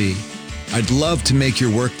 LLC. I'd love to make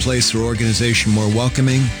your workplace or organization more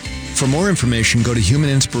welcoming. For more information, go to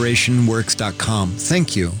humaninspirationworks.com.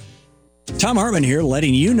 Thank you. Tom Hartman here,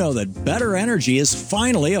 letting you know that better energy is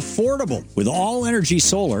finally affordable. With All Energy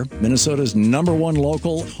Solar, Minnesota's #1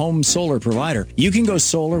 local home solar provider, you can go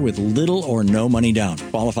solar with little or no money down.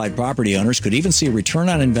 Qualified property owners could even see a return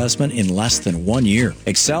on investment in less than 1 year.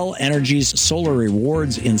 Excel Energy's Solar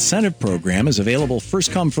Rewards Incentive Program is available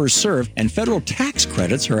first come, first serve, and federal tax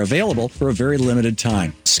credits are available for a very limited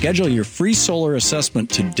time. Schedule your free solar assessment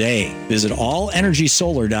today. Visit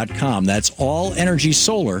allenergysolar.com. That's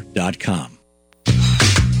allenergysolar.com.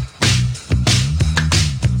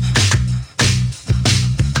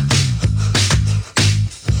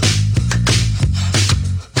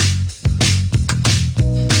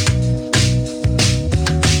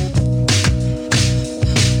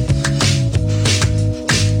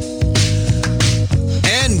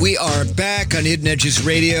 We are back back on Hidden Edges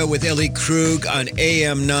Radio with Ellie Krug on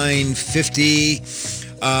AM 950.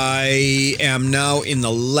 I am now in the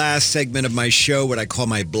last segment of my show, what I call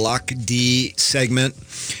my Block D segment.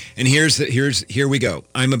 And here we go.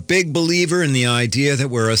 I'm a big believer in the idea that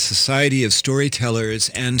we're a society of storytellers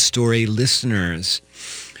and story listeners.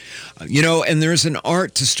 And there's an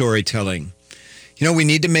art to storytelling. We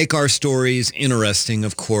need to make our stories interesting,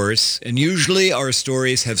 of course, and usually our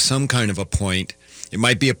stories have some kind of a point. It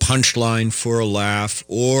might be a punchline for a laugh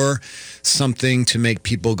or something to make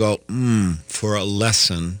people go, for a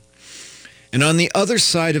lesson. And on the other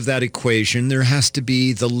side of that equation, there has to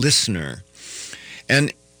be the listener.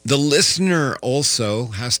 And the listener also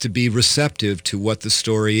has to be receptive to what the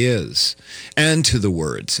story is and to the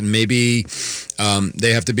words. And maybe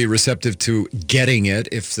they have to be receptive to getting it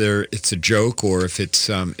if it's a joke or if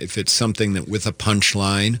it's something that with a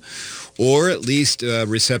punchline, or at least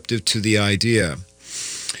receptive to the idea.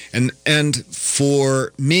 And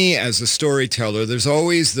for me as a storyteller, there's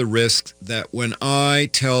always the risk that when I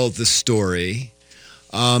tell the story,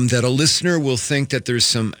 that a listener will think that there's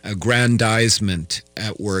some aggrandizement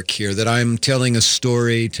at work here, that I'm telling a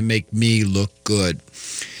story to make me look good.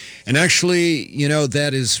 And actually,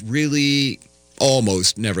 that is really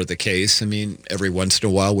almost never the case. I mean, every once in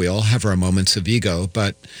a while we all have our moments of ego,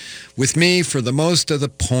 but with me, for the most of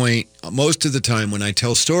the time when I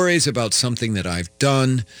tell stories about something that I've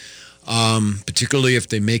done, particularly if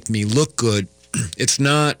they make me look good, it's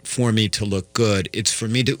not for me to look good. It's for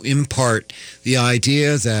me to impart the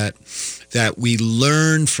idea that we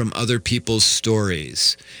learn from other people's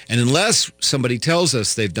stories. And unless somebody tells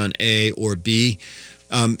us they've done A or B,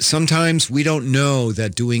 sometimes we don't know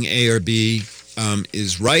that doing A or B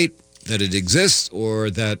is right, that it exists, or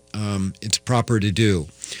that it's proper to do.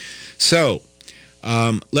 So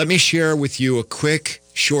let me share with you a quick,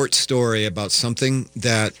 short story about something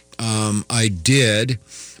that I did,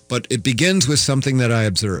 but it begins with something that I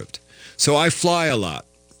observed. So I fly a lot.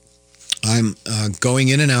 I'm going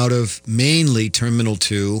in and out of mainly Terminal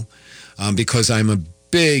 2 because I'm a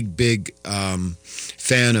big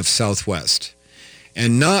fan of Southwest.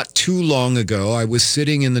 And not too long ago, I was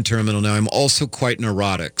sitting in the terminal. Now, I'm also quite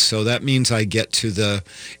neurotic, so that means I get to the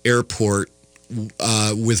airport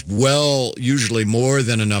with usually more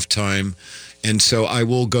than enough time. And so I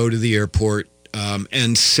will go to the airport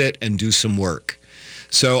and sit and do some work.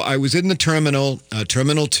 So I was in the Terminal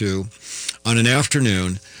 2, on an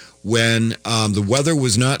afternoon when the weather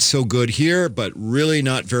was not so good here, but really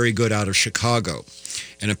not very good out of Chicago.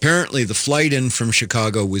 And apparently the flight in from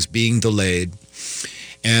Chicago was being delayed,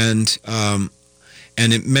 and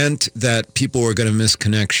it meant that people were going to miss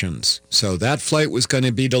connections. So that flight was going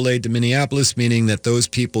to be delayed to Minneapolis, meaning that those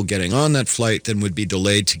people getting on that flight then would be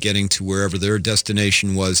delayed to getting to wherever their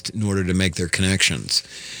destination was in order to make their connections.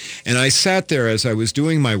 And I sat there as I was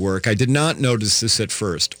doing my work. I did not notice this at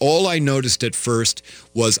first. All I noticed at first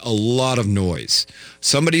was a lot of noise.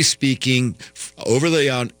 Somebody speaking over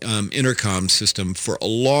the intercom system for a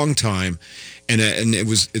long time, and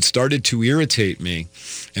it started to irritate me.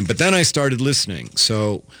 But then I started listening.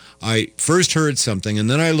 So I first heard something, and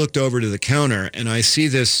then I looked over to the counter, and I see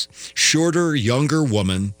this shorter, younger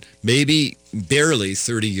woman, maybe barely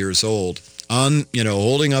 30 years old,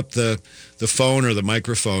 holding up the phone or the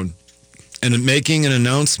microphone and making an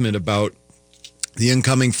announcement about the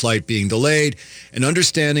incoming flight being delayed, and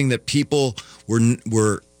understanding that people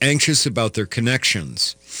were anxious about their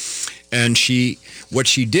connections. And what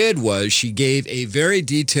she did was she gave a very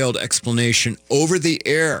detailed explanation over the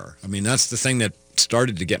air. I mean, that's the thing that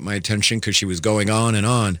started to get my attention, because she was going on and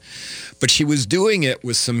on. But she was doing it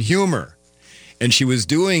with some humor. And she was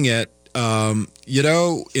doing it,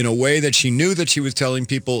 in a way that she knew that she was telling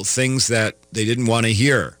people things that they didn't want to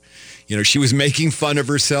hear. She was making fun of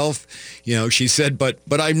herself. She said, but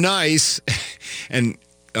I'm nice, and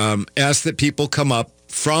asked that people come up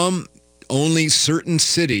from only certain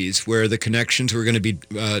cities where the connections were going to be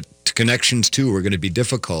connections to were going to be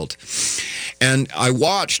difficult. And I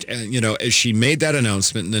watched, as she made that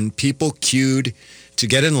announcement, and then people queued to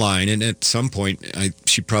get in line. And at some point,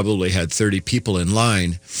 she probably had 30 people in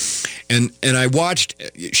line. And I watched,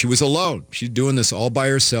 she was alone. She's doing this all by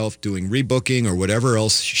herself, doing rebooking or whatever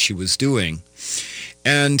else she was doing.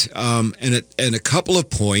 And at a couple of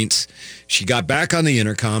points, she got back on the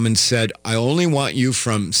intercom and said, I only want you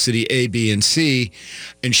from city A, B, and C.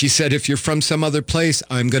 And she said, if you're from some other place,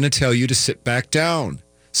 I'm going to tell you to sit back down.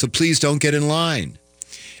 So please don't get in line.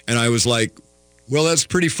 And I was like, well, that's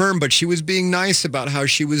pretty firm, but she was being nice about how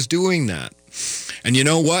she was doing that. And you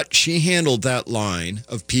know what? She handled that line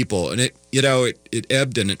of people, and it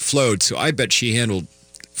ebbed and it flowed. So I bet she handled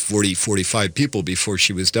 40, 45 people before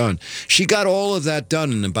she was done. She got all of that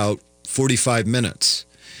done in about 45 minutes,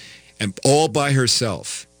 and all by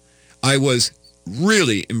herself. I was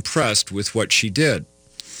really impressed with what she did.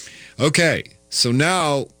 Okay, so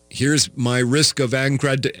now here's my risk of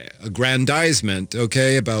aggrandizement,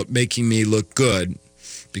 okay, about making me look good.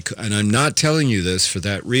 And I'm not telling you this for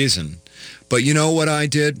that reason. But you know what I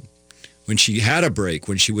did? When she had a break,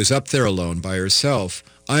 when she was up there alone by herself,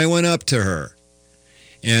 I went up to her.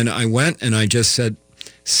 And I went and I just said,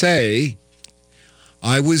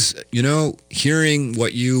 I was, hearing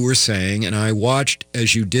what you were saying, and I watched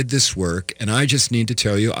as you did this work, and I just need to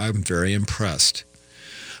tell you I'm very impressed.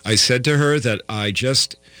 I said to her that I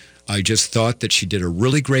just thought that she did a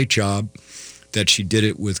really great job, that she did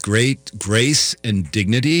it with great grace and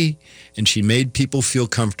dignity, and she made people feel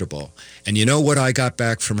comfortable. And you know what I got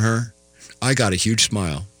back from her? I got a huge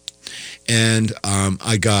smile. And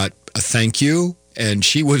I got a thank you. And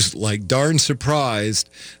she was like darn surprised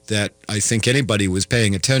that I think anybody was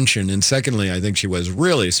paying attention. And secondly, I think she was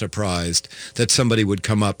really surprised that somebody would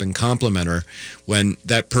come up and compliment her when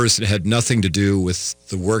that person had nothing to do with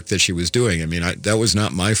the work that she was doing. I mean, that was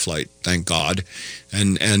not my flight, thank God.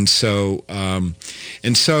 And so, I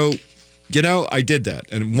did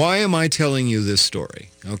that. And why am I telling you this story?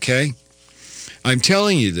 Okay? I'm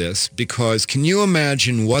telling you this because can you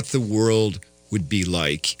imagine what the world would be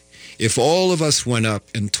like if all of us went up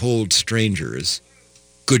and told strangers,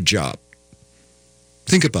 good job?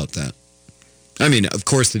 Think about that. I mean, of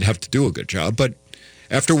course, they'd have to do a good job, but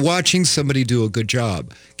after watching somebody do a good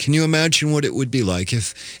job, can you imagine what it would be like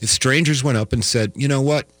if strangers went up and said, you know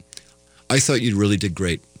what, I thought you really did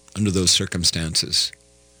great under those circumstances.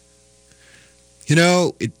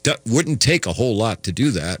 It wouldn't take a whole lot to do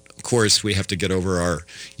that. Of course, we have to get over our,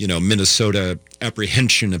 Minnesota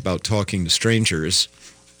apprehension about talking to strangers.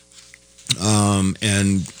 I'm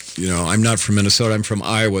not from Minnesota, I'm from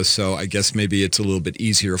Iowa, so I guess maybe it's a little bit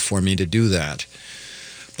easier for me to do that.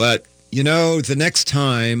 But, the next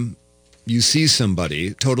time you see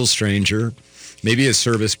somebody, total stranger, maybe a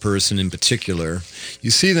service person in particular,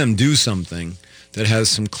 you see them do something that has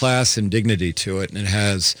some class and dignity to it, and it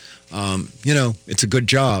has, it's a good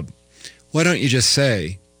job. Why don't you just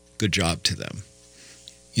say good job to them?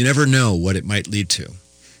 You never know what it might lead to.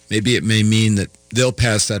 Maybe it may mean that they'll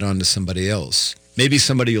pass that on to somebody else. Maybe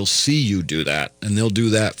somebody will see you do that, and they'll do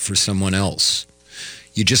that for someone else.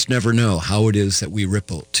 You just never know how it is that we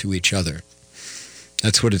ripple to each other.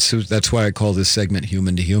 That's why I call this segment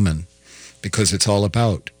Human to Human, because it's all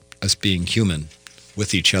about us being human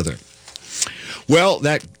with each other. Well,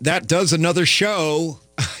 that does another show.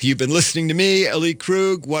 You've been listening to me, Ellie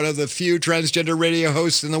Krug, one of the few transgender radio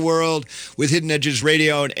hosts in the world with Hidden Edges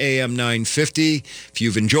Radio on AM 950. If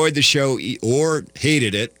you've enjoyed the show or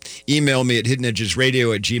hated it, email me at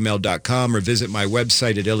hiddenedgesradio@gmail.com or visit my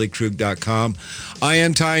website at elliekrug.com. I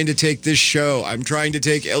am trying to take this show. I'm trying to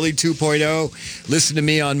take Ellie 2.0. Listen to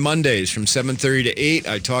me on Mondays from 7:30 to 8.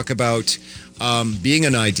 I talk about being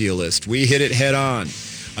an idealist. We hit it head on.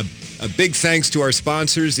 A big thanks to our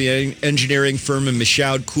sponsors, the engineering firm of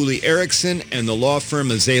Michaud Cooley Erickson and the law firm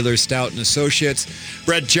of Zahler Stout & Associates.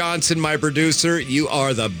 Brett Johnson, my producer, you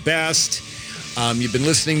are the best. You've been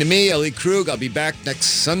listening to me, Ellie Krug. I'll be back next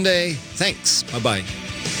Sunday. Thanks. Bye-bye.